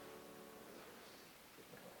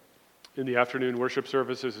In the afternoon worship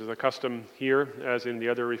services is a custom here, as in the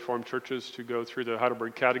other Reformed churches, to go through the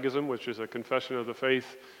Heidelberg Catechism, which is a confession of the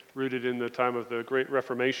faith rooted in the time of the Great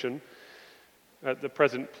Reformation. At the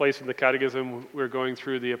present place in the Catechism, we're going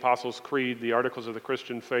through the Apostles' Creed, the Articles of the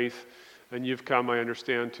Christian Faith, and you've come, I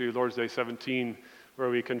understand, to Lord's Day 17, where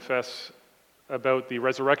we confess about the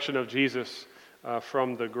resurrection of Jesus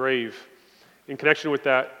from the grave. In connection with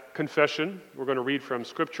that confession, we're going to read from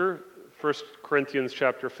Scripture, 1 Corinthians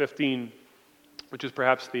chapter 15, which is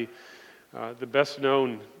perhaps the best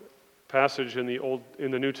known passage in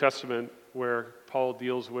the New Testament where Paul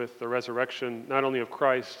deals with the resurrection, not only of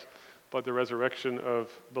Christ, but the resurrection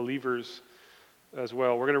of believers as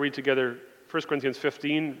well. We're going to read together 1 Corinthians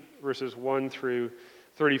 15, verses 1 through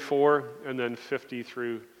 34, and then 50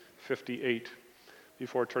 through 58,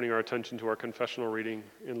 before turning our attention to our confessional reading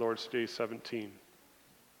in Lord's Day 17.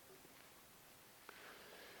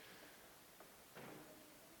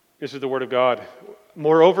 This is the word of God.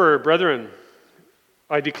 Moreover, brethren,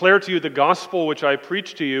 I declare to you the gospel which I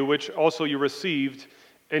preached to you, which also you received,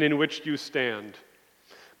 and in which you stand,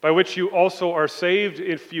 by which you also are saved,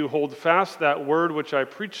 if you hold fast that word which I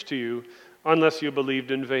preached to you, unless you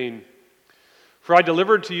believed in vain. For I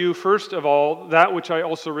delivered to you first of all that which I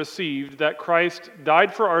also received, that Christ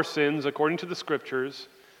died for our sins according to the Scriptures,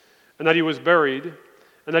 and that he was buried,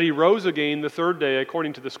 and that he rose again the third day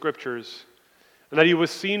according to the Scriptures, and that he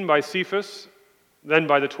was seen by Cephas, then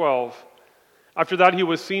by the 12. After that he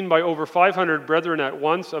was seen by over 500 brethren at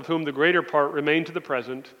once, of whom the greater part remain to the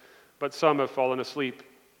present, but some have fallen asleep.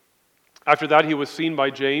 After that he was seen by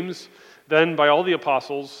James, then by all the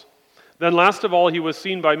apostles. Then last of all he was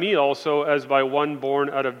seen by me also, as by one born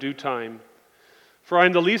out of due time. For I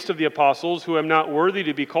am the least of the apostles, who am not worthy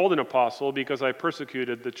to be called an apostle, because I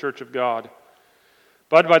persecuted the church of God.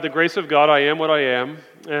 But by the grace of God I am what I am,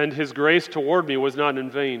 and his grace toward me was not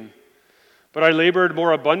in vain. But I labored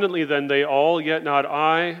more abundantly than they all, yet not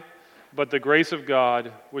I, but the grace of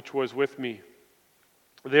God which was with me.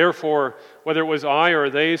 Therefore, whether it was I or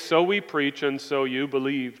they, so we preach, and so you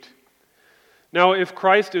believed. Now if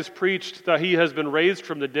Christ is preached that he has been raised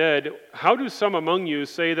from the dead, how do some among you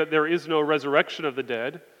say that there is no resurrection of the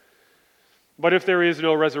dead? But if there is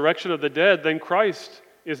no resurrection of the dead, then Christ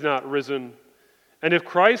is not risen. And if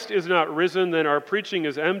Christ is not risen, then our preaching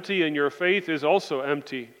is empty, and your faith is also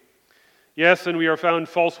empty. Yes, and we are found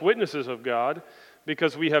false witnesses of God,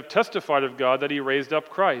 because we have testified of God that he raised up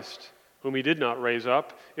Christ, whom he did not raise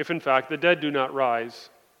up, if in fact the dead do not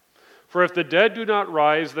rise. For if the dead do not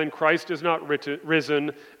rise, then Christ is not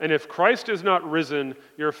risen, and if Christ is not risen,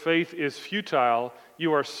 your faith is futile,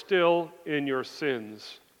 you are still in your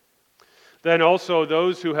sins. Then also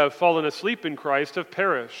those who have fallen asleep in Christ have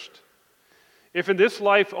perished. If in this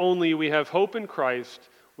life only we have hope in Christ,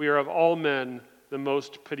 we are of all men the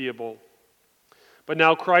most pitiable. But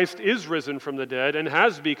now Christ is risen from the dead and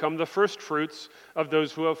has become the firstfruits of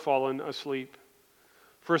those who have fallen asleep.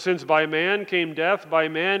 For since by man came death, by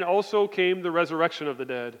man also came the resurrection of the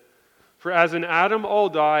dead. For as in Adam all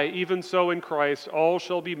die, even so in Christ all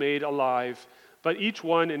shall be made alive, but each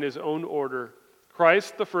one in his own order.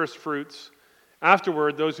 Christ the firstfruits,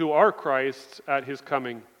 afterward those who are Christ's at his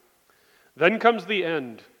coming. Then comes the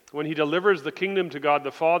end, when he delivers the kingdom to God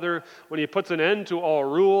the Father, when he puts an end to all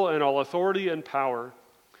rule and all authority and power.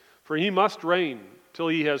 For he must reign till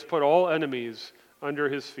he has put all enemies under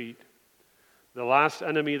his feet. The last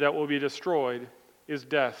enemy that will be destroyed is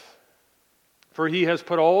death. For he has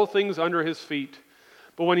put all things under his feet.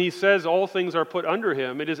 But when he says all things are put under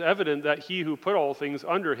him, it is evident that he who put all things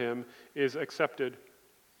under him is accepted.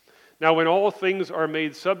 Now when all things are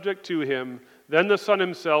made subject to him, then the Son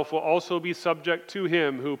himself will also be subject to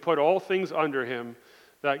him who put all things under him,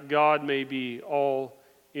 that God may be all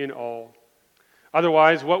in all.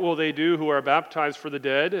 Otherwise, what will they do who are baptized for the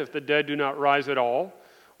dead, if the dead do not rise at all?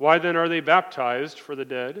 Why then are they baptized for the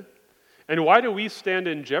dead? And why do we stand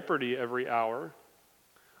in jeopardy every hour?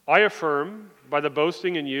 I affirm, by the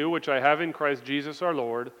boasting in you which I have in Christ Jesus our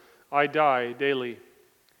Lord, I die daily.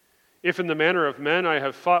 If in the manner of men I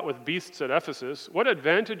have fought with beasts at Ephesus, what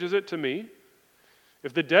advantage is it to me?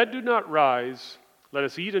 If the dead do not rise, let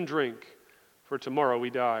us eat and drink, for tomorrow we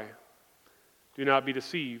die. Do not be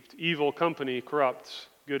deceived. Evil company corrupts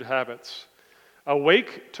good habits.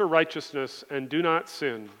 Awake to righteousness and do not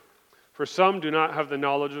sin, for some do not have the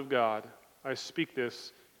knowledge of God. I speak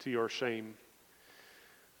this to your shame.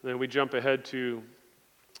 And then we jump ahead to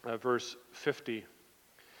verse 50.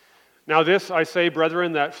 Now this I say,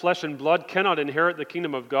 brethren, that flesh and blood cannot inherit the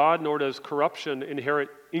kingdom of God, nor does corruption inherit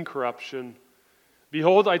incorruption.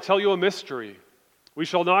 Behold, I tell you a mystery. We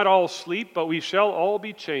shall not all sleep, but we shall all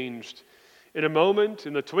be changed. In a moment,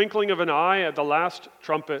 in the twinkling of an eye, at the last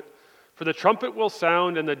trumpet, for the trumpet will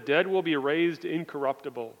sound, and the dead will be raised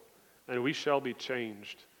incorruptible, and we shall be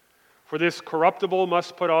changed. For this corruptible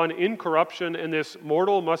must put on incorruption, and this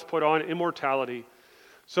mortal must put on immortality.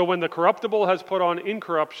 So when the corruptible has put on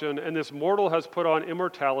incorruption, and this mortal has put on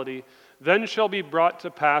immortality, then shall be brought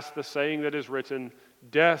to pass the saying that is written,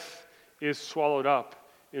 death is swallowed up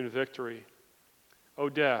in victory. O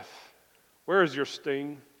death, where is your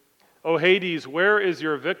sting? O Hades, where is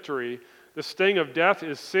your victory? The sting of death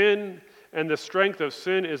is sin, and the strength of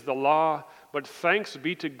sin is the law. But thanks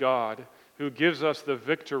be to God, who gives us the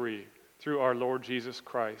victory through our Lord Jesus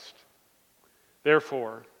Christ.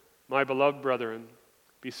 Therefore, my beloved brethren,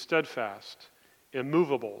 be steadfast,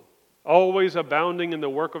 immovable, always abounding in the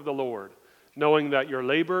work of the Lord, knowing that your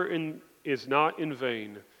labor is not in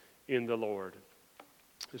vain in the Lord.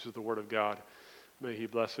 This is the word of God. May He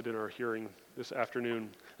bless it in our hearing this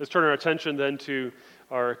afternoon. Let's turn our attention then to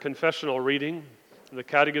our confessional reading, the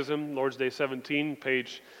Catechism, Lord's Day 17,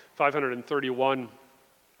 page 531,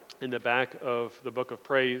 in the back of the Book of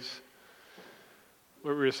Praise.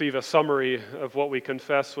 We receive a summary of what we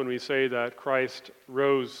confess when we say that Christ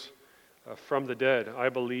rose from the dead. I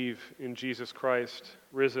believe in Jesus Christ,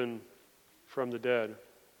 risen from the dead.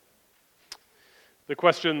 The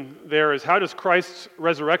question there is, how does Christ's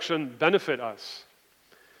resurrection benefit us?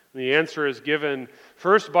 And the answer is given,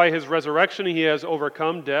 first, by His resurrection He has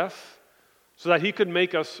overcome death, so that He could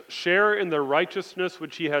make us share in the righteousness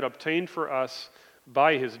which He had obtained for us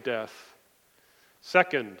by His death.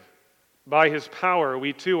 Second, by His power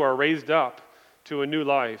we too are raised up to a new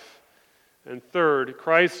life. And third,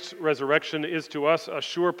 Christ's resurrection is to us a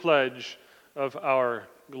sure pledge of our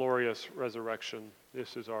glorious resurrection.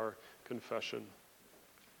 This is our confession.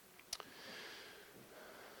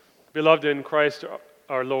 Beloved in Christ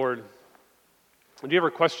our Lord, do you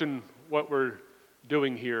ever question what we're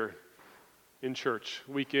doing here in church,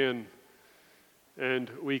 week in and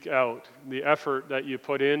week out? The effort that you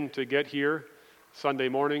put in to get here, Sunday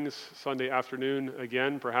mornings, Sunday afternoon,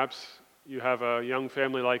 again, perhaps you have a young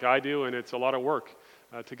family like I do, and it's a lot of work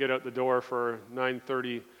to get out the door for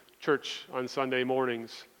 9:30 church on Sunday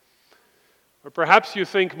mornings. Or perhaps you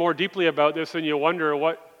think more deeply about this and you wonder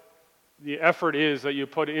what the effort is that you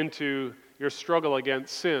put into your struggle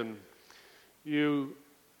against sin. You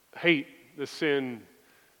hate the sin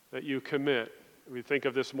that you commit. We think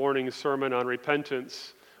of this morning's sermon on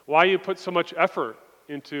repentance, why you put so much effort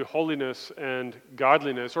into holiness and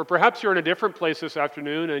godliness. Or perhaps you're in a different place this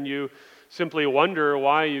afternoon and you simply wonder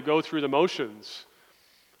why you go through the motions,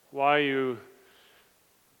 why you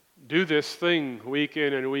do this thing week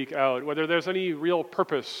in and week out, whether there's any real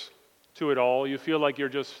purpose to it all. You feel like you're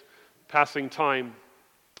just passing time.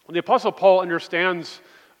 The Apostle Paul understands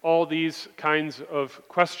all these kinds of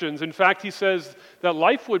questions. In fact, he says that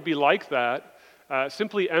life would be like that,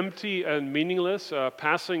 simply empty and meaningless,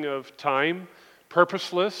 passing of time,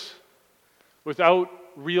 purposeless, without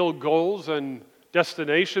real goals and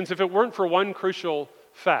destinations, if it weren't for one crucial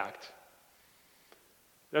fact.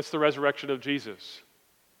 That's the resurrection of Jesus.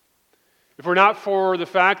 If we're not for the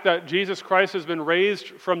fact that Jesus Christ has been raised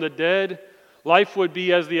from the dead, life would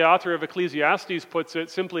be, as the author of Ecclesiastes puts it,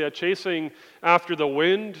 simply a chasing after the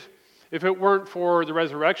wind. If it weren't for the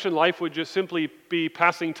resurrection, life would just simply be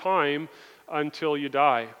passing time until you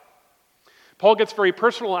die. Paul gets very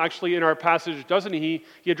personal, actually, in our passage, doesn't he?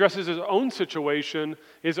 He addresses his own situation,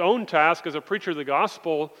 his own task as a preacher of the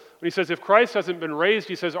gospel. When he says, if Christ hasn't been raised,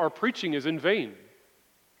 he says, our preaching is in vain.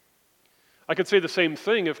 I could say the same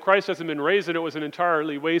thing. If Christ hasn't been raised, then it was an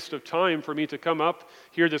entirely waste of time for me to come up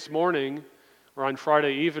here this morning or on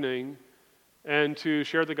Friday evening and to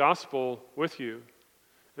share the gospel with you.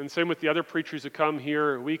 And same with the other preachers who come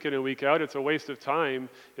here week in and week out. It's a waste of time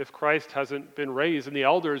if Christ hasn't been raised and the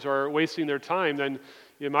elders are wasting their time. Then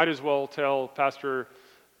you might as well tell Pastor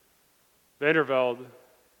Vandervelde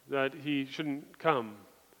that he shouldn't come.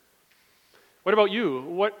 What about you?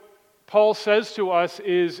 What Paul says to us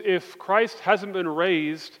is, if Christ hasn't been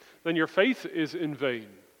raised, then your faith is in vain.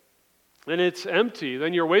 Then it's empty.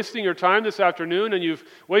 Then you're wasting your time this afternoon, and you've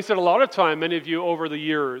wasted a lot of time, many of you, over the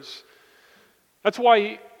years. That's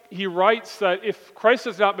why he writes that if Christ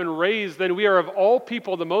has not been raised, then we are of all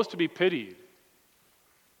people the most to be pitied,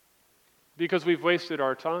 because we've wasted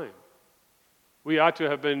our time. We ought to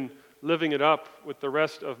have been living it up with the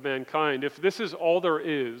rest of mankind. If this is all there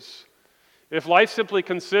is, if life simply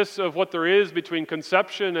consists of what there is between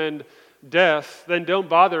conception and death, then don't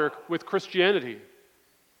bother with Christianity.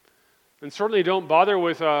 And certainly don't bother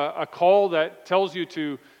with a call that tells you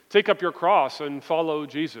to take up your cross and follow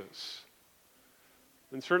Jesus.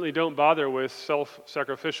 And certainly don't bother with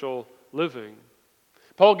self-sacrificial living.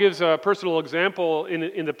 Paul gives a personal example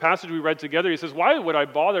in the passage we read together. He says, why would I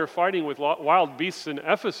bother fighting with wild beasts in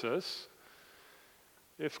Ephesus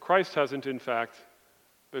if Christ hasn't in fact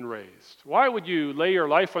been raised? Why would you lay your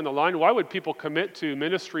life on the line? Why would people commit to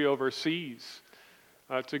ministry overseas,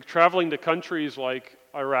 to traveling to countries like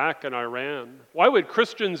Iraq and Iran? Why would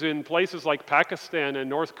Christians in places like Pakistan and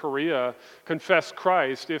North Korea confess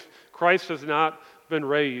Christ if Christ has not been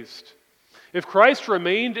raised? If Christ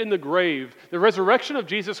remained in the grave, the resurrection of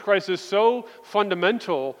Jesus Christ is so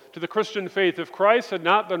fundamental to the Christian faith. If Christ had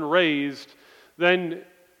not been raised, then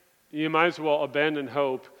you might as well abandon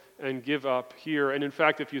hope and give up here. And in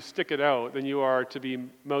fact, if you stick it out, then you are to be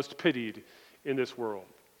most pitied in this world.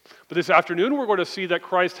 But this afternoon, we're going to see that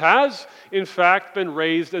Christ has, in fact, been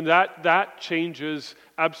raised, and that changes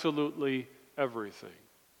absolutely everything.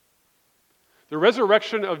 The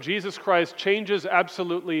resurrection of Jesus Christ changes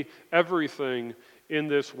absolutely everything in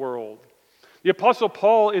this world. The Apostle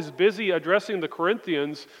Paul is busy addressing the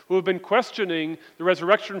Corinthians who have been questioning the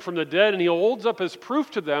resurrection from the dead, and he holds up as proof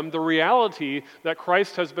to them the reality that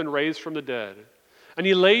Christ has been raised from the dead. And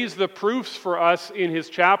he lays the proofs for us in his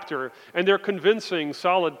chapter, and they're convincing,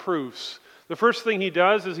 solid proofs. The first thing he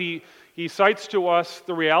does is he cites to us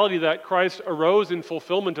the reality that Christ arose in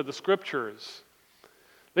fulfillment of the Scriptures.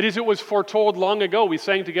 That is, it was foretold long ago. We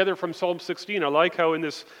sang together from Psalm 16. I like how in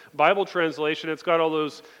this Bible translation it's got all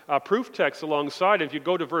those proof texts alongside. If you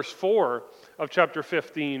go to verse 4 of chapter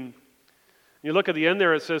 15, you look at the end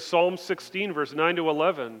there, it says Psalm 16, verse 9 to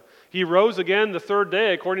 11. He rose again the third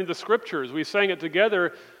day according to the Scriptures. We sang it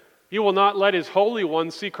together. He will not let his Holy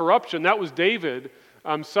One see corruption. That was David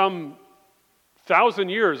some 1,000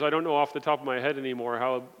 years. I don't know off the top of my head anymore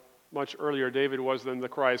how much earlier David was than the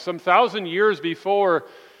Christ. Some 1,000 years before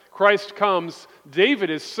Christ comes, David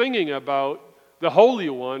is singing about the Holy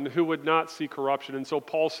One who would not see corruption. And so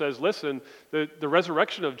Paul says, listen, the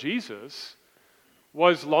resurrection of Jesus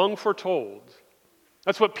was long foretold.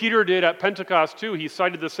 That's what Peter did at Pentecost too. He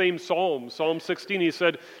cited the same psalm, Psalm 16. He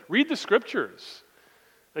said, read the Scriptures,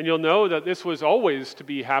 and you'll know that this was always to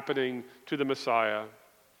be happening to the Messiah.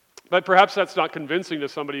 But perhaps that's not convincing to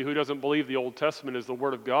somebody who doesn't believe the Old Testament is the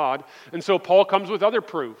Word of God. And so Paul comes with other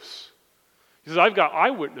proofs. He says, I've got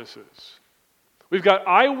eyewitnesses. We've got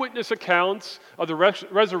eyewitness accounts of the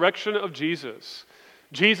resurrection of Jesus.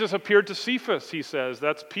 Jesus appeared to Cephas, he says.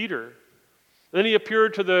 That's Peter. Then he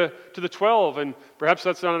appeared to the 12, and perhaps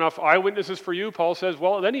that's not enough eyewitnesses for you. Paul says,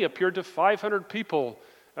 well, then he appeared to 500 people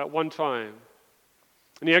at one time.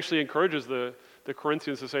 And he actually encourages the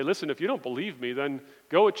Corinthians to say, listen, if you don't believe me, then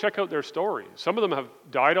go and check out their stories. Some of them have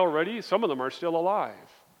died already. Some of them are still alive.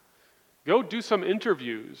 Go do some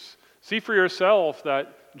interviews. See for yourself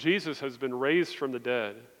that Jesus has been raised from the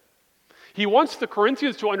dead. He wants the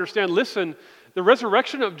Corinthians to understand, listen, the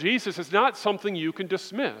resurrection of Jesus is not something you can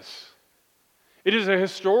dismiss. It is a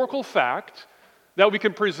historical fact that we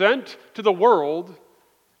can present to the world,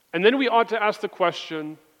 and then we ought to ask the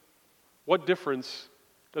question, what difference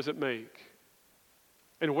does it make?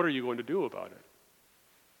 And what are you going to do about it?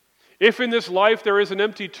 If in this life there is an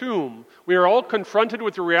empty tomb, we are all confronted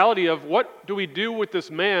with the reality of what do we do with this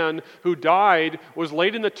man who died, was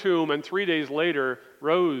laid in the tomb, and 3 days later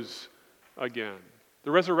rose again.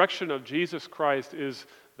 The resurrection of Jesus Christ is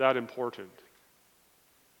that important.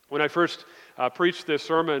 When I first preached this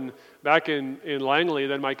sermon back in Langley,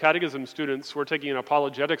 then my catechism students were taking an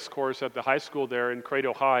apologetics course at the high school there in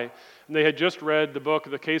Credo High, and they had just read the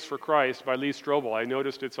book The Case for Christ by Lee Strobel. I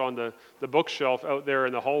noticed it's on the bookshelf out there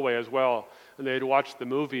in the hallway as well, and they had watched the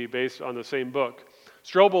movie based on the same book.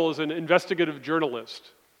 Strobel is an investigative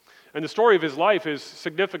journalist, and the story of his life is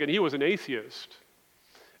significant. He was an atheist,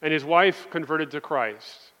 and his wife converted to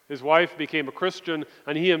Christ. His wife became a Christian,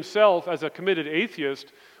 and he himself, as a committed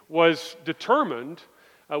atheist, was determined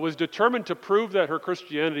to prove that her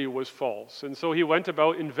Christianity was false. And so he went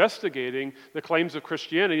about investigating the claims of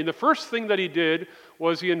Christianity. And the first thing that he did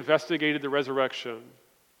was he investigated the resurrection.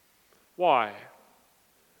 Why?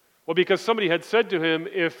 Well, because somebody had said to him,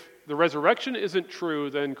 if the resurrection isn't true,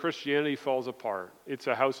 then Christianity falls apart. It's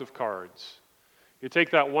a house of cards. You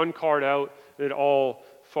take that one card out, and it all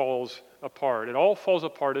falls apart. It all falls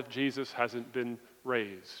apart if Jesus hasn't been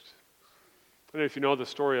raised. I don't know if you know the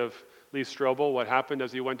story of Lee Strobel, what happened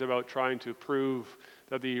as he went about trying to prove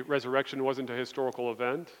that the resurrection wasn't a historical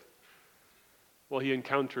event. Well, he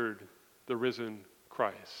encountered the risen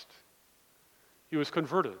Christ. He was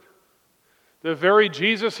converted. The very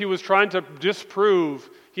Jesus he was trying to disprove,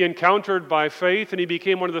 he encountered by faith, and he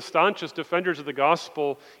became one of the staunchest defenders of the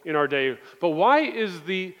gospel in our day. But why is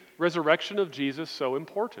the resurrection of Jesus so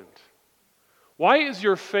important? Why is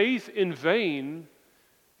your faith in vain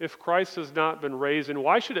if Christ has not been raised? And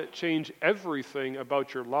why should it change everything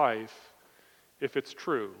about your life if it's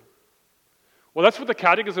true? Well, that's what the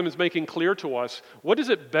Catechism is making clear to us. What does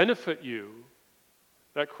it benefit you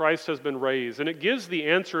that Christ has been raised? And it gives the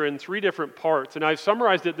answer in three different parts. And I've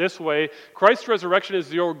summarized it this way. Christ's resurrection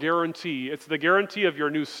is your guarantee. It's the guarantee of your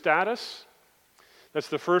new status. That's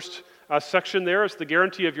the first section there. It's the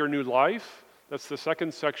guarantee of your new life. That's the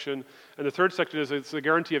second section. And the third section is it's the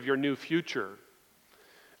guarantee of your new future.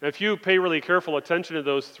 And if you pay really careful attention to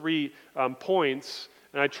those 3 points,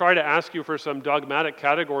 and I try to ask you for some dogmatic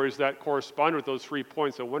categories that correspond with those 3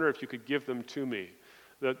 points, I wonder if you could give them to me.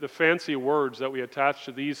 The fancy words that we attach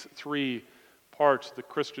to these 3 parts of the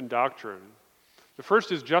Christian doctrine. The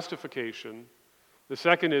first is justification. The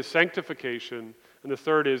second is sanctification. And the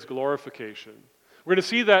third is glorification. We're going to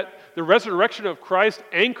see that the resurrection of Christ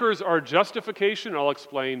anchors our justification. I'll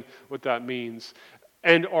explain what that means.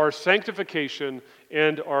 And our sanctification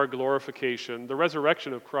and our glorification. The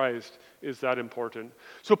resurrection of Christ is that important.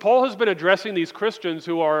 So Paul has been addressing these Christians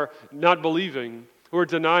who are not believing, who are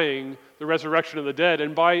denying the resurrection of the dead,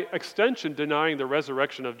 and by extension denying the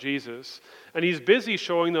resurrection of Jesus. And he's busy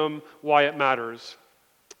showing them why it matters.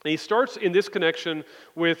 And he starts in this connection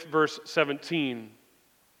with verse 17.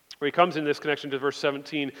 Where he comes in this connection to verse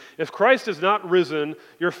 17. If Christ is not risen,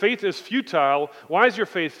 your faith is futile. Why is your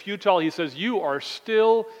faith futile? He says, you are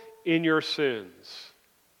still in your sins.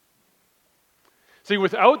 See,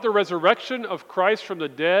 without the resurrection of Christ from the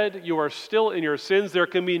dead, you are still in your sins. There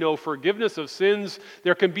can be no forgiveness of sins.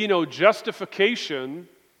 There can be no justification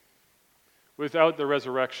without the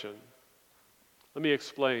resurrection. Let me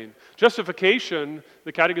explain. Justification,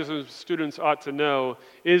 the Catechism students ought to know,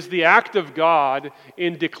 is the act of God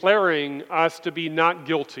in declaring us to be not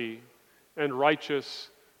guilty and righteous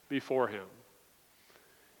before Him.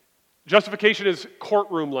 Justification is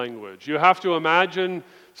courtroom language. You have to imagine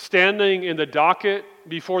standing in the docket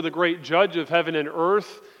before the great judge of heaven and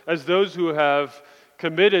earth as those who have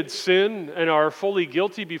committed sin and are fully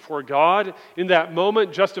guilty before God. In that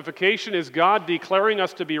moment, justification is God declaring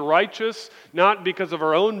us to be righteous, not because of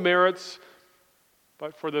our own merits,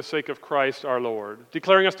 but for the sake of Christ our Lord.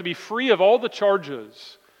 Declaring us to be free of all the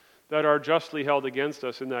charges that are justly held against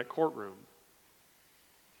us in that courtroom.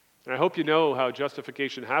 And I hope you know how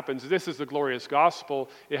justification happens. This is the glorious gospel.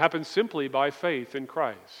 It happens simply by faith in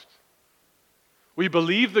Christ. We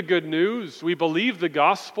believe the good news. We believe the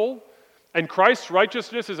gospel. And Christ's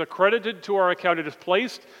righteousness is accredited to our account. It is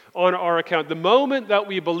placed on our account. The moment that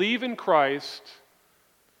we believe in Christ,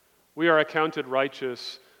 we are accounted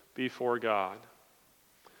righteous before God.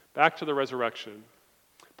 Back to the resurrection.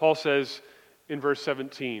 Paul says in verse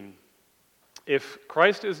 17, if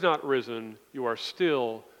Christ is not risen, you are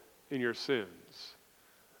still in your sins.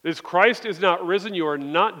 If Christ is not risen, you are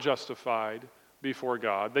not justified before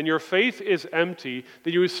God. Then your faith is empty.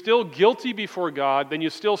 Then you are still guilty before God. Then you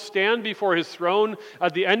still stand before His throne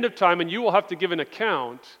at the end of time, and you will have to give an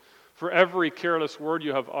account for every careless word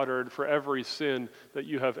you have uttered, for every sin that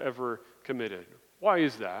you have ever committed. Why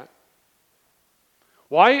is that?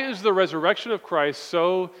 Why is the resurrection of Christ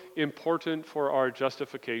so important for our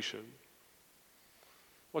justification?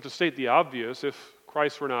 Well, to state the obvious, if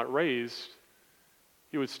Christ were not raised,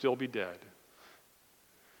 He would still be dead.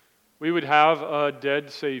 We would have a dead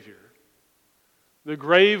Savior. The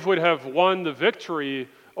grave would have won the victory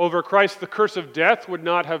over Christ. The curse of death would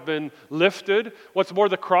not have been lifted. What's more,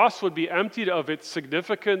 the cross would be emptied of its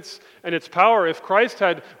significance and its power. If Christ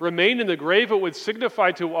had remained in the grave, it would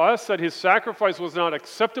signify to us that His sacrifice was not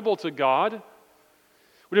acceptable to God. It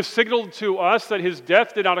would have signaled to us that His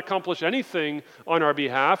death did not accomplish anything on our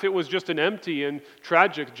behalf. It was just an empty and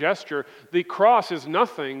tragic gesture. The cross is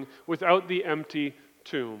nothing without the empty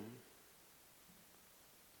tomb.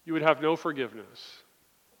 You would have no forgiveness.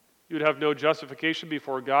 You would have no justification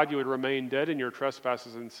before God. You would remain dead in your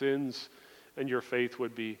trespasses and sins, and your faith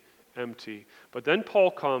would be empty. But then Paul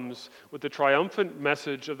comes with the triumphant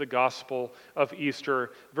message of the gospel of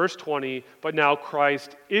Easter. Verse 20, but now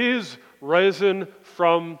Christ is risen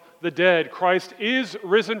from the dead. Christ is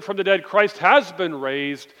risen from the dead. Christ has been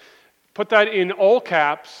raised. Put that in all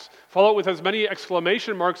caps. Follow it with as many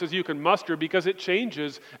exclamation marks as you can muster, because it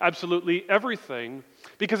changes absolutely everything.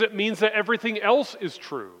 Because it means that everything else is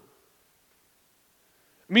true.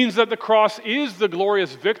 It means that the cross is the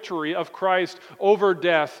glorious victory of Christ over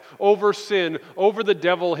death, over sin, over the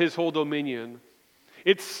devil, his whole dominion.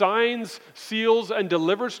 It signs, seals, and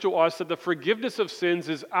delivers to us that the forgiveness of sins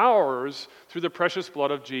is ours through the precious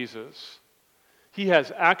blood of Jesus. He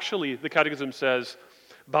has actually, the Catechism says,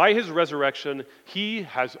 by His resurrection, He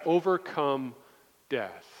has overcome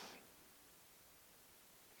death.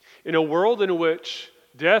 In a world in which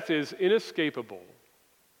death is inescapable,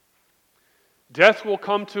 death will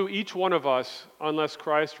come to each one of us unless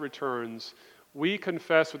Christ returns. We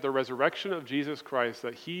confess with the resurrection of Jesus Christ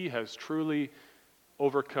that he has truly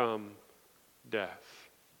overcome death.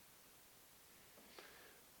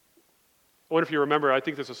 I wonder if you remember, I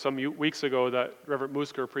think this was some weeks ago that Reverend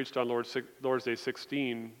Musker preached on Lord's Day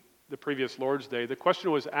 16, the previous Lord's Day. The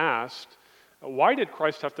question was asked, why did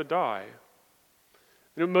Christ have to die?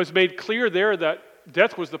 And it was made clear there that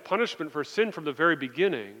death was the punishment for sin from the very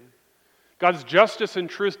beginning. God's justice and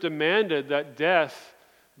truth demanded that death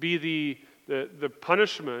be the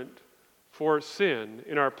punishment for sin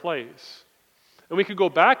in our place. And we could go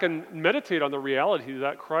back and meditate on the reality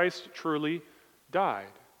that Christ truly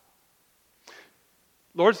died.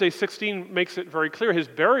 Lord's Day 16 makes it very clear. His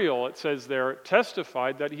burial, it says there,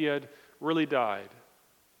 testified that he had really died.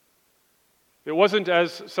 It wasn't,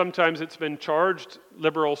 as sometimes it's been charged,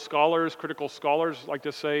 liberal scholars, critical scholars like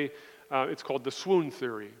to say, it's called the swoon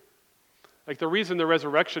theory. Like the reason the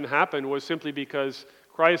resurrection happened was simply because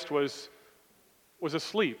Christ was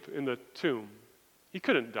asleep in the tomb. He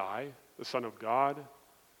couldn't die, the Son of God.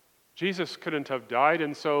 Jesus couldn't have died,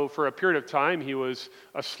 and so for a period of time he was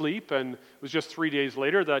asleep, and it was just 3 days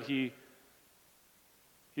later that he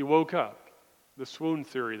woke up. The swoon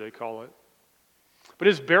theory, they call it. But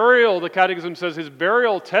his burial, the Catechism says, his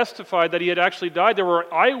burial testified that he had actually died. There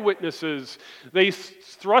were eyewitnesses. They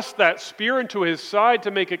thrust that spear into his side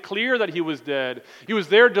to make it clear that he was dead. He was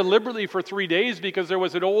there deliberately for 3 days because there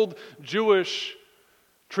was an old Jewish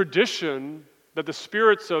tradition that the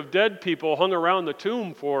spirits of dead people hung around the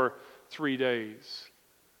tomb for 3 days.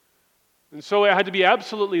 And so it had to be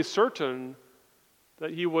absolutely certain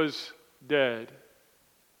that he was dead.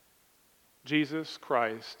 Jesus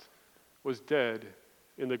Christ was dead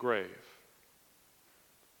in the grave.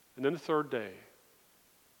 And then the third day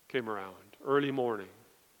came around, early morning.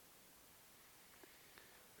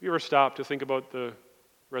 Have you ever stopped to think about the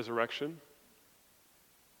resurrection?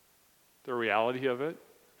 The reality of it?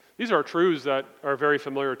 These are truths that are very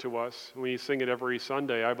familiar to us. We sing it every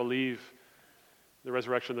Sunday. I believe the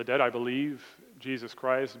resurrection of the dead. I believe Jesus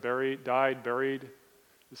Christ died, buried,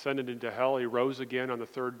 descended into hell. He rose again on the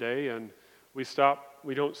third day, and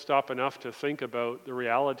we don't stop enough to think about the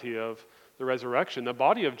reality of the resurrection. The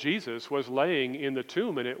body of Jesus was laying in the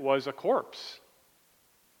tomb, and it was a corpse.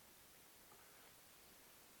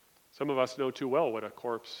 Some of us know too well what a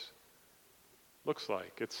corpse looks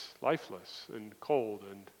like. It's lifeless and cold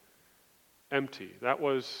and empty. That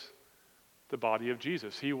was the body of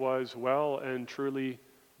Jesus. He was well and truly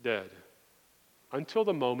dead until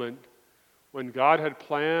the moment when God had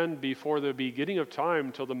planned before the beginning of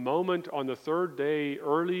time, till the moment on the third day,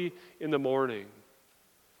 early in the morning.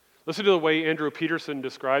 Listen to the way Andrew Peterson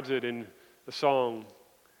describes it in the song.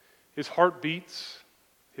 His heart beats,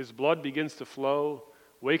 his blood begins to flow,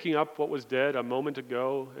 waking up what was dead a moment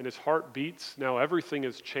ago, and his heart beats. Now everything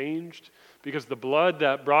is changed because the blood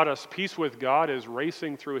that brought us peace with God is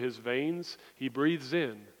racing through his veins. He breathes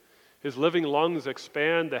in. His living lungs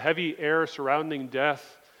expand. The heavy air surrounding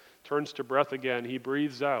death turns to breath again. He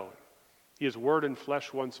breathes out. He is word and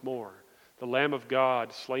flesh once more. The Lamb of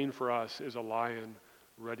God, slain for us, is a lion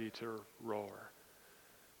ready to roar.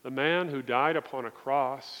 The man who died upon a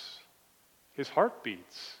cross, his heart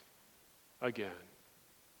beats again.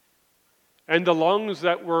 And the lungs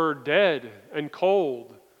that were dead and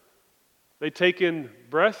cold, they take in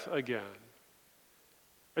breath again.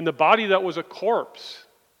 And the body that was a corpse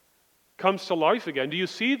comes to life again. Do you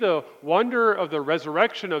see the wonder of the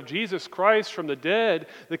resurrection of Jesus Christ from the dead?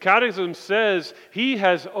 The Catechism says he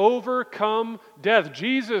has overcome death.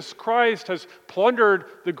 Jesus Christ has plundered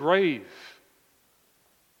the grave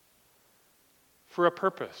for a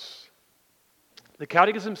purpose. The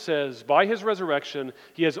Catechism says, by his resurrection,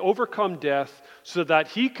 he has overcome death so that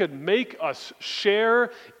he could make us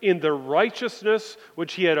share in the righteousness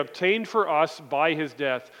which he had obtained for us by his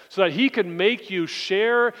death, so that he could make you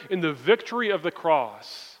share in the victory of the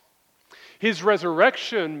cross. His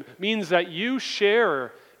resurrection means that you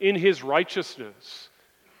share in his righteousness.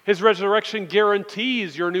 His resurrection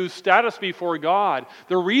guarantees your new status before God.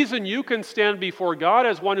 The reason you can stand before God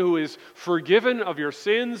as one who is forgiven of your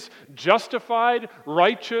sins, justified,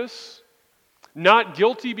 righteous, not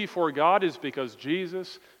guilty before God is because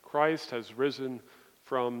Jesus Christ has risen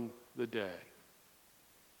from the dead.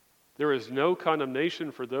 There is no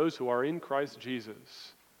condemnation for those who are in Christ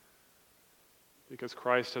Jesus because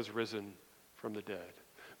Christ has risen from the dead.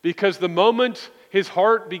 Because the moment his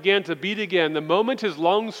heart began to beat again, the moment his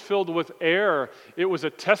lungs filled with air, it was a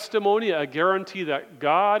testimony, a guarantee that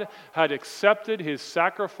God had accepted his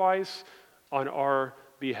sacrifice on our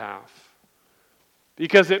behalf.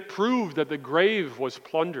 Because it proved that the grave was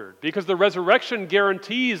plundered. Because the resurrection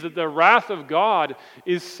guarantees that the wrath of God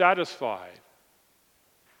is satisfied.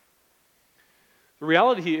 The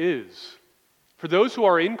reality is, for those who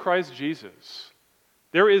are in Christ Jesus,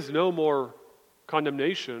 there is no more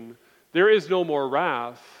condemnation, there is no more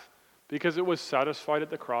wrath, because it was satisfied at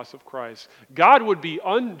the cross of Christ. God would be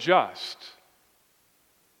unjust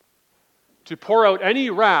to pour out any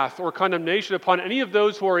wrath or condemnation upon any of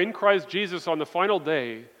those who are in Christ Jesus on the final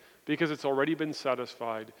day, because it's already been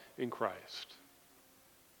satisfied in Christ.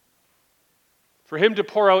 For him to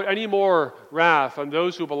pour out any more wrath on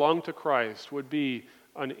those who belong to Christ would be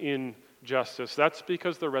an injustice. That's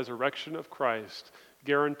because the resurrection of Christ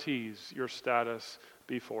guarantees your status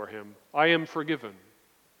before him. I am forgiven.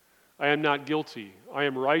 I am not guilty. I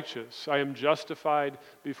am righteous. I am justified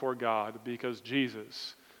before God because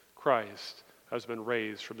Jesus Christ has been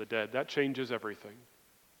raised from the dead. That changes everything.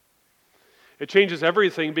 It changes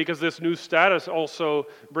everything because this new status also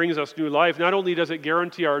brings us new life. Not only does it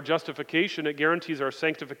guarantee our justification, it guarantees our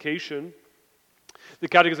sanctification. The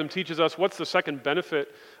Catechism teaches us what's the second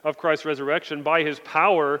benefit of Christ's resurrection. By his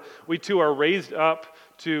power, we too are raised up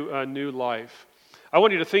to a new life. I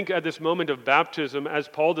want you to think at this moment of baptism as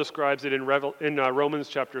Paul describes it in Romans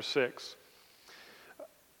chapter 6.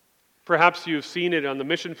 Perhaps you've seen it on the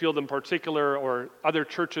mission field in particular, or other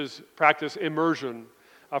churches practice immersion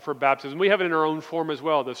for baptism. We have it in our own form as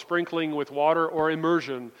well. The sprinkling with water or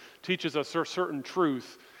immersion teaches us a certain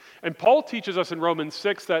truth. And Paul teaches us in Romans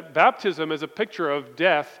 6 that baptism is a picture of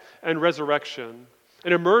death and resurrection.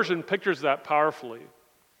 And immersion pictures that powerfully.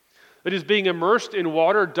 That is, being immersed in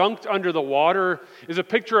water, dunked under the water, is a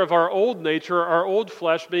picture of our old nature, our old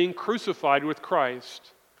flesh being crucified with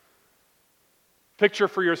Christ. Picture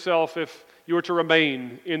for yourself if you were to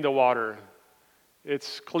remain in the water.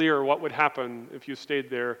 It's clear what would happen if you stayed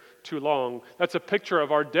there too long. That's a picture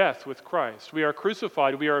of our death with Christ. We are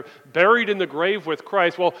crucified. We are buried in the grave with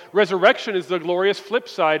Christ. Well, resurrection is the glorious flip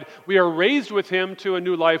side. We are raised with him to a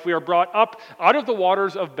new life. We are brought up out of the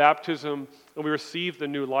waters of baptism, and we receive the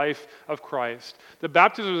new life of Christ. The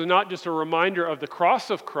baptism is not just a reminder of the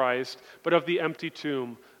cross of Christ, but of the empty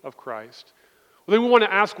tomb of Christ. Well, then we want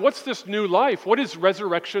to ask, what's this new life? What does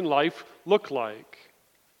resurrection life look like?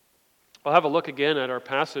 I'll have a look again at our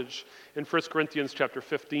passage in 1 Corinthians chapter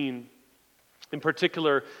 15, in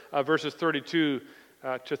particular verses 32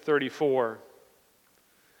 to 34.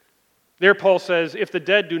 There Paul says, if the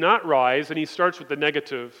dead do not rise, and he starts with the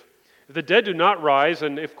negative, if the dead do not rise,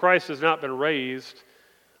 and if Christ has not been raised,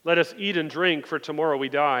 let us eat and drink, for tomorrow we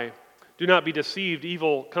die. Do not be deceived,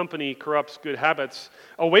 evil company corrupts good habits.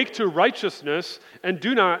 Awake to righteousness, and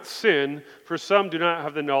do not sin, for some do not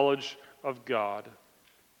have the knowledge of God.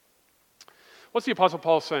 What's the Apostle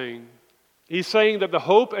Paul saying? He's saying that the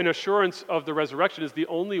hope and assurance of the resurrection is the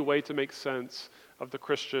only way to make sense of the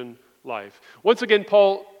Christian life. Once again,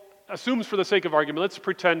 Paul assumes for the sake of argument, let's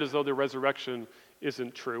pretend as though the resurrection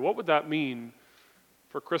isn't true. What would that mean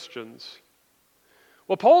for Christians?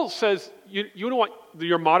 Well, Paul says, you know what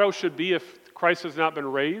your motto should be if Christ has not been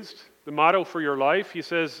raised? The motto for your life, he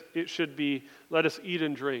says, it should be, let us eat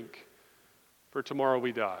and drink, for tomorrow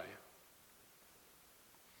we die.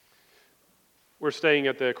 We're staying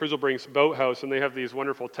at the Kruselbrinks boathouse, and they have these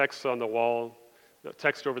wonderful texts on the wall. The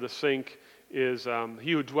text over the sink is,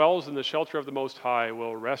 he who dwells in the shelter of the Most High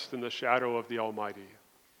will rest in the shadow of the Almighty.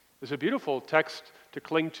 It's a beautiful text to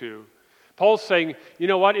cling to. Paul's saying, you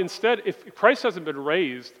know what, instead, if Christ hasn't been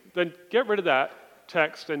raised, then get rid of that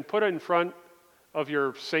text and put it in front of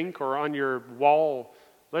your sink or on your wall.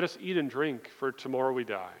 Let us eat and drink, for tomorrow we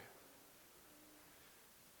die.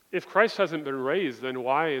 If Christ hasn't been raised, then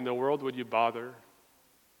why in the world would you bother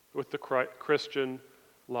with the Christian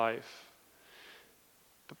life?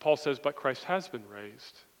 But Paul says, but Christ has been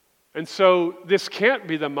raised. And so this can't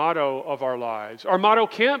be the motto of our lives. Our motto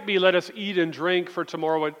can't be, let us eat and drink, for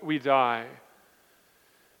tomorrow we die.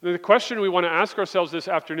 The question we want to ask ourselves this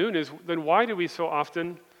afternoon is, then why do we so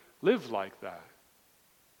often live like that?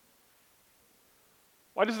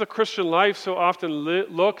 Why does the Christian life so often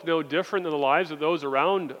look no different than the lives of those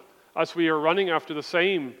around us? We are running after the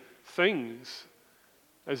same things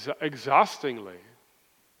as exhaustingly.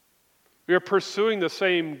 We are pursuing the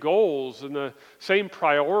same goals and the same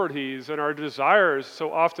priorities, and our desires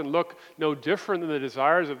so often look no different than the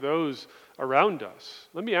desires of those around us.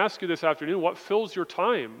 Let me ask you this afternoon, what fills your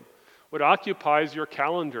time? What occupies your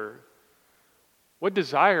calendar? What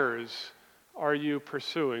desires are you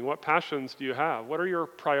pursuing? What passions do you have? What are your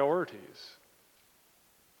priorities?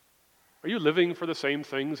 Are you living for the same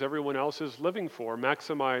things everyone else is living for?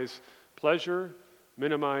 Maximize pleasure,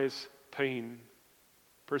 minimize pain.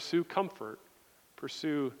 pursue comfort,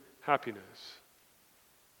 pursue happiness.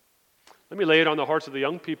 Let me lay it on the hearts of the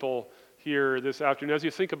young people here this afternoon as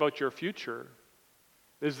you think about your future.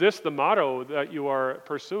 Is this the motto that you are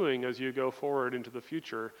pursuing as you go forward into the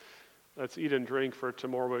future? Let's eat and drink, for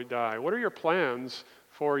tomorrow we die. What are your plans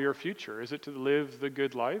for your future? Is it to live the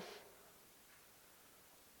good life?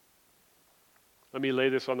 Let me lay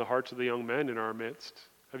this on the hearts of the young men in our midst.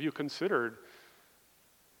 Have you considered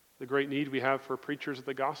the great need we have for preachers of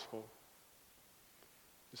the gospel?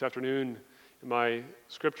 This afternoon, in my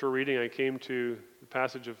scripture reading, I came to the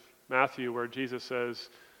passage of Matthew where Jesus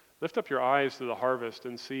says, "Lift up your eyes to the harvest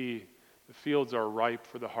and see the fields are ripe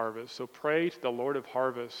for the harvest. So pray to the Lord of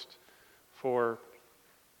harvest for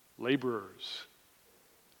laborers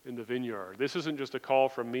in the vineyard." This isn't just a call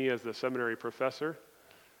from me as the seminary professor.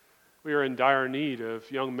 We are in dire need of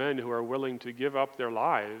young men who are willing to give up their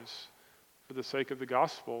lives for the sake of the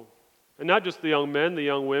gospel. And not just the young men, the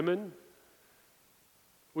young women.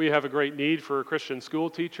 We have a great need for Christian school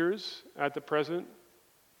teachers at the present.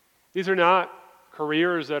 These are not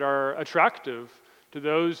careers that are attractive to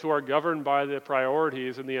those who are governed by the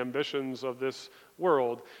priorities and the ambitions of this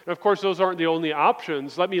world. And of course, those aren't the only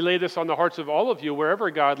options. Let me lay this on the hearts of all of you. Wherever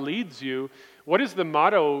God leads you, what is the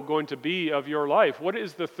motto going to be of your life? What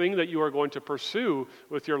is the thing that you are going to pursue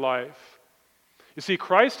with your life? You see,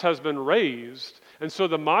 Christ has been raised, and so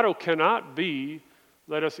the motto cannot be,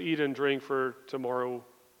 "Let us eat and drink, for tomorrow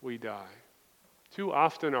we die." Too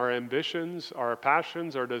often our ambitions, our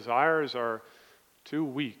passions, our desires are too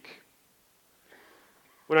weak.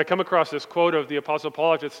 When I come across this quote of the Apostle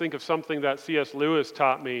Paul, I just think of something that C.S. Lewis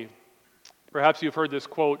taught me. Perhaps you've heard this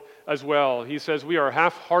quote as well. He says, "We are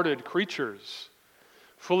half-hearted creatures,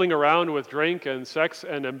 fooling around with drink and sex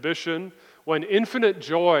and ambition when infinite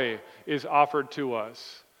joy is offered to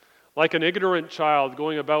us, like an ignorant child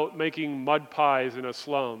going about making mud pies in a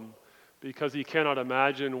slum because he cannot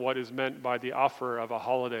imagine what is meant by the offer of a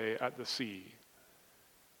holiday at the sea."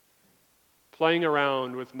 Playing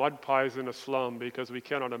around with mud pies in a slum because we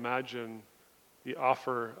cannot imagine the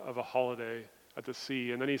offer of a holiday at the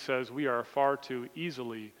sea. And then he says, we are far too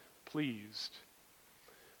easily pleased.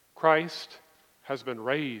 Christ has been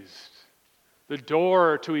raised. The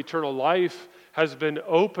door to eternal life has been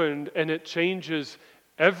opened, and it changes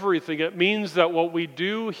everything. It means that what we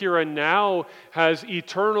do here and now has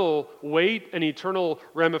eternal weight and eternal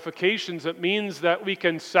ramifications. It means that we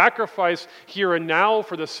can sacrifice here and now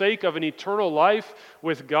for the sake of an eternal life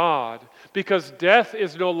with God, because death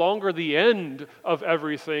is no longer the end of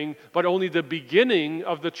everything, but only the beginning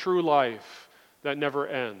of the true life that never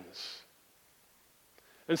ends.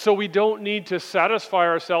 And so we don't need to satisfy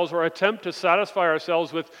ourselves or attempt to satisfy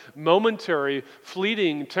ourselves with momentary,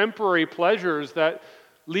 fleeting, temporary pleasures that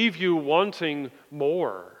leave you wanting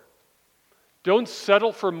more. Don't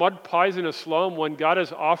settle for mud pies in a slum when God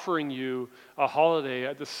is offering you a holiday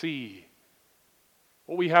at the sea.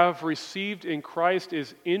 What we have received in Christ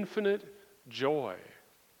is infinite joy.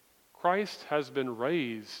 Christ has been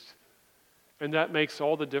raised, and that makes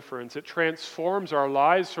all the difference. It transforms our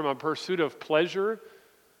lives from a pursuit of pleasure,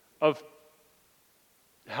 of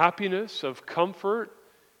happiness, of comfort,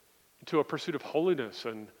 into a pursuit of holiness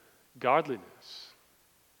and godliness.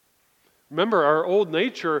 Remember, our old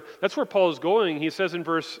nature, that's where Paul is going. He says in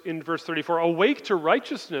verse 34, "Awake to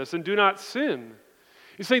righteousness and do not sin."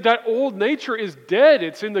 He's saying that old nature is dead.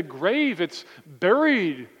 It's in the grave. It's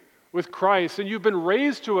buried with Christ, and you've been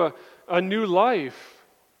raised to a new life.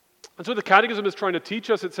 And so the Catechism is trying to teach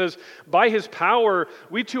us. It says, by his power,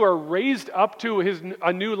 we too are raised up to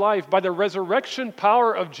a new life. By the resurrection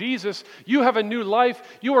power of Jesus, you have a new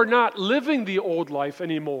life. You are not living the old life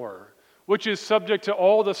anymore, which is subject to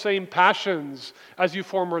all the same passions as you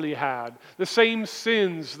formerly had, the same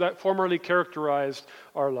sins that formerly characterized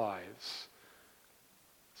our lives.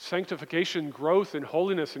 Sanctification, growth in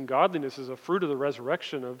holiness and godliness is a fruit of the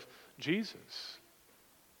resurrection of Jesus.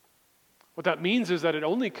 What that means is that it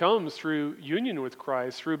only comes through union with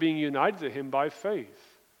Christ, through being united to him by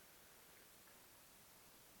faith.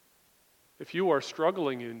 If you are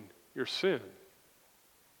struggling in your sin,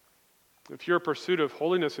 if your pursuit of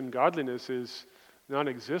holiness and godliness is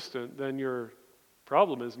non-existent, then your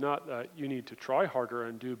problem is not that you need to try harder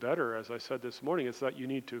and do better, as I said this morning. It's that you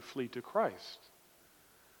need to flee to Christ.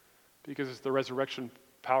 Because it's the resurrection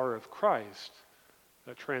power of Christ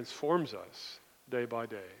that transforms us day by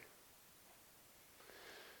day.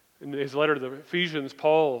 In his letter to the Ephesians,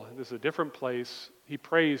 Paul, this is a different place, he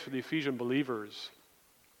prays for the Ephesian believers.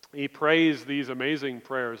 He prays these amazing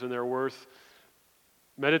prayers, and they're worth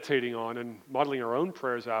meditating on and modeling our own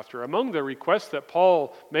prayers after. Among the requests that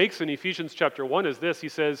Paul makes in Ephesians chapter 1 is this. He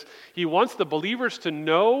says he wants the believers to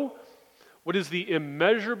know what is the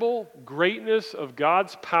immeasurable greatness of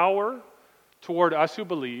God's power toward us who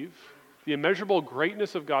believe, the immeasurable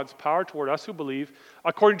greatness of God's power toward us who believe,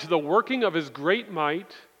 according to the working of his great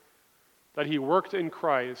might that he worked in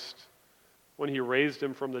Christ when he raised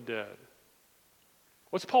him from the dead.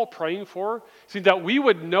 What's Paul praying for? See, that we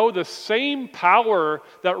would know the same power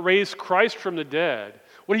that raised Christ from the dead.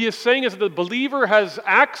 What he is saying is that the believer has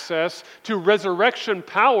access to resurrection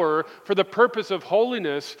power for the purpose of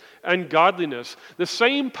holiness and godliness. The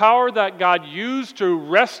same power that God used to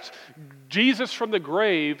wrest Jesus from the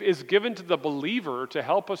grave is given to the believer to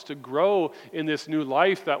help us to grow in this new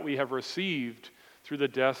life that we have received through the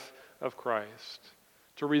death of Christ,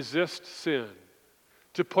 to resist sin,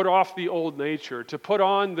 to put off the old nature, to put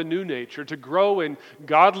on the new nature, to grow in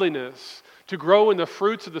godliness, to grow in the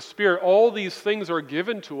fruits of the Spirit. All these things are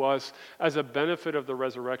given to us as a benefit of the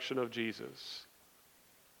resurrection of Jesus.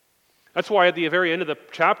 That's why at the very end of the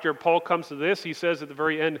chapter, Paul comes to this. He says at the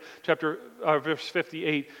very end, verse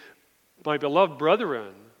 58, "My beloved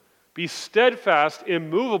brethren, be steadfast,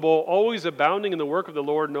 immovable, always abounding in the work of the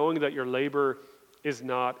Lord, knowing that your labor is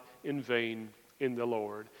not in vain in the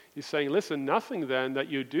Lord." He's saying, listen, nothing then that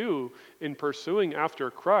you do in pursuing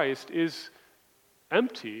after Christ is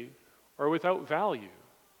empty or without value.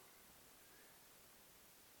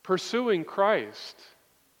 Pursuing Christ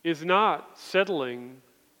is not settling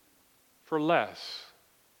for less.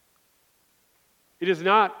 It is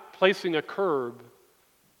not placing a curb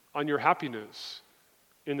on your happiness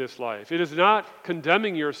in this life. It is not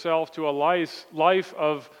condemning yourself to a life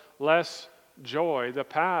of less joy. The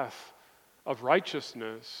path of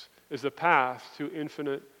righteousness is the path to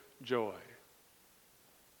infinite joy.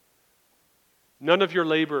 None of your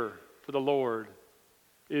labor for the Lord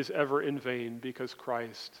is ever in vain because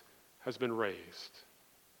Christ has been raised.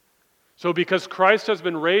 So because Christ has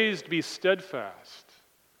been raised, be steadfast,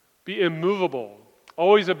 be immovable,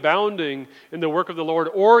 always abounding in the work of the Lord.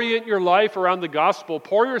 Orient your life around the gospel.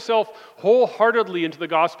 Pour yourself wholeheartedly into the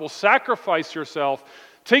gospel. Sacrifice yourself.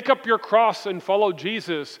 Take up your cross and follow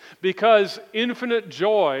Jesus, because infinite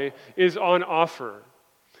joy is on offer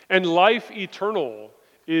and life eternal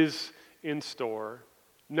is in store.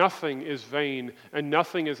 Nothing is vain and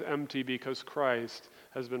nothing is empty because Christ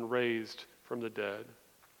has been raised from the dead.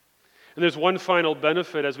 And there's one final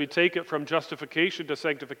benefit as we take it from justification to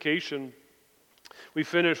sanctification. We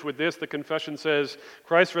finish with this. The confession says,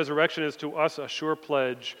 Christ's resurrection is to us a sure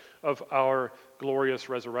pledge of our glorious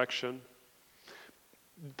resurrection.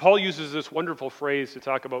 Paul uses this wonderful phrase to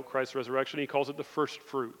talk about Christ's resurrection. He calls it the first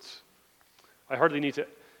fruits. I hardly need to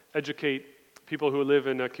educate people who live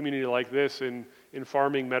in a community like this in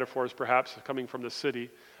farming metaphors, perhaps coming from the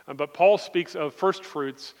city. But Paul speaks of first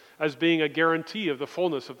fruits as being a guarantee of the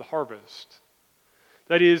fullness of the harvest.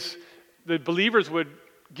 That is, the believers would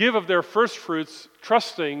give of their first fruits,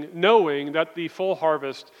 trusting, knowing that the full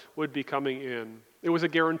harvest would be coming in. It was a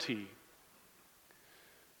guarantee.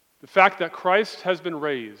 The fact that Christ has been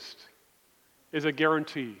raised is a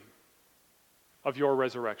guarantee of your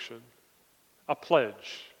resurrection, a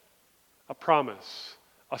pledge, a promise,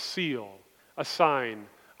 a seal, a sign,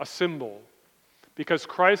 a symbol. Because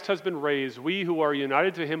Christ has been raised, we who are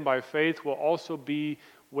united to him by faith will also be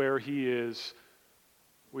where he is.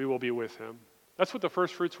 We will be with him. That's what the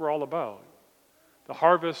first fruits were all about. The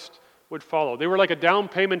harvest would follow. They were like a down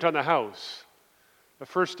payment on the house. The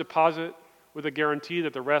first deposit with a guarantee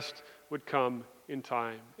that the rest would come in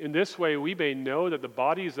time. In this way, we may know that the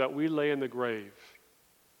bodies that we lay in the grave,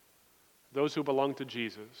 those who belong to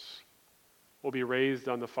Jesus, will be raised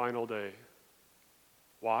on the final day.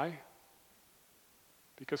 Why?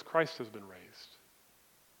 Because Christ has been raised.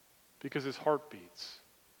 Because his heart beats.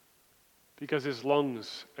 Because his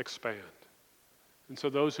lungs expand. And so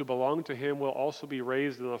those who belong to him will also be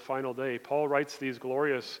raised on the final day. Paul writes these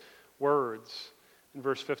glorious words in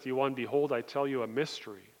verse 51, "Behold, I tell you a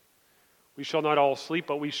mystery. We shall not all sleep,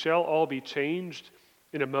 but we shall all be changed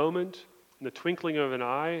in a moment, in the twinkling of an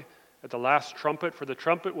eye, at the last trumpet. For the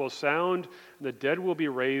trumpet will sound, and the dead will be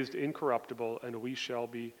raised incorruptible, and we shall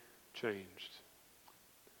be changed."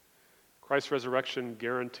 Christ's resurrection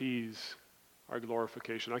guarantees our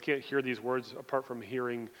glorification. I can't hear these words apart from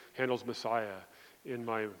hearing Handel's Messiah in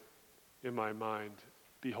my mind.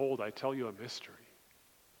 Behold, I tell you a mystery.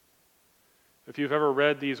 If you've ever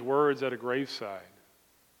read these words at a graveside,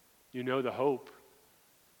 you know the hope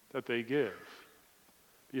that they give.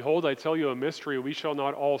 Behold, I tell you a mystery. We shall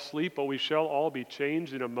not all sleep, but we shall all be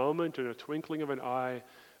changed in a moment, in a twinkling of an eye,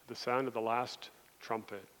 at the sound of the last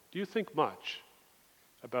trumpet. Do you think much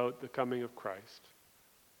about the coming of Christ?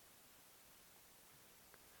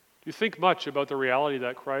 Do you think much about the reality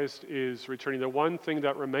that Christ is returning? The one thing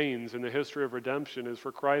that remains in the history of redemption is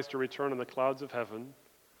for Christ to return on the clouds of heaven.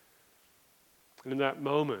 And in that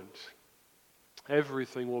moment,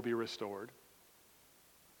 everything will be restored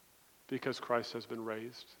because Christ has been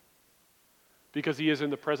raised. Because he is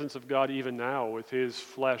in the presence of God even now with his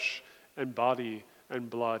flesh and body and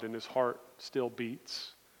blood, and his heart still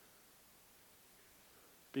beats.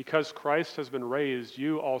 Because Christ has been raised,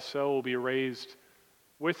 you also will be raised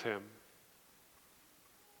with him.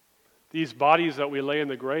 These bodies that we lay in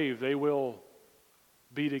the grave, they will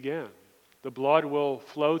beat again. The blood will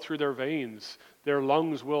flow through their veins. Their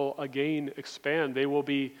lungs will again expand. They will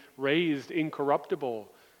be raised incorruptible,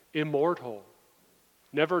 immortal,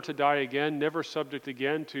 never to die again, never subject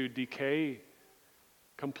again to decay,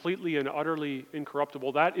 completely and utterly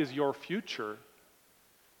incorruptible. That is your future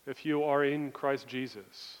if you are in Christ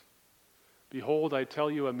Jesus. Behold, I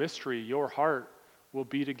tell you a mystery. Your heart will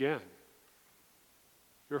beat again.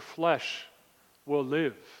 Your flesh will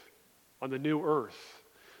live on the new earth.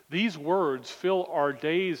 These words fill our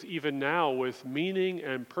days even now with meaning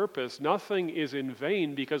and purpose. Nothing is in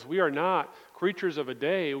vain because we are not creatures of a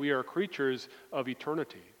day. We are creatures of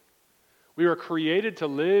eternity. We are created to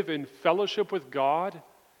live in fellowship with God,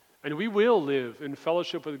 and we will live in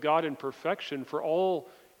fellowship with God in perfection for all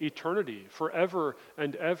eternity, forever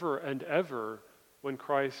and ever and ever when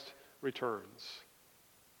Christ returns.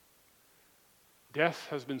 Death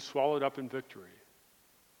has been swallowed up in victory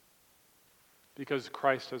because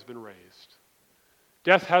Christ has been raised.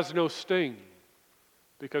 Death has no sting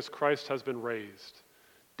because Christ has been raised.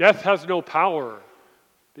 Death has no power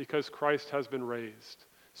because Christ has been raised.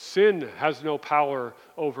 Sin has no power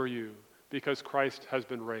over you because Christ has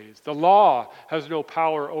been raised. The law has no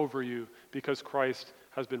power over you because Christ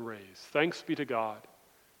has been raised. Thanks be to God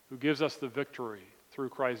who gives us the victory through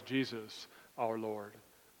Christ Jesus our Lord.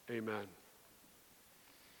 Amen.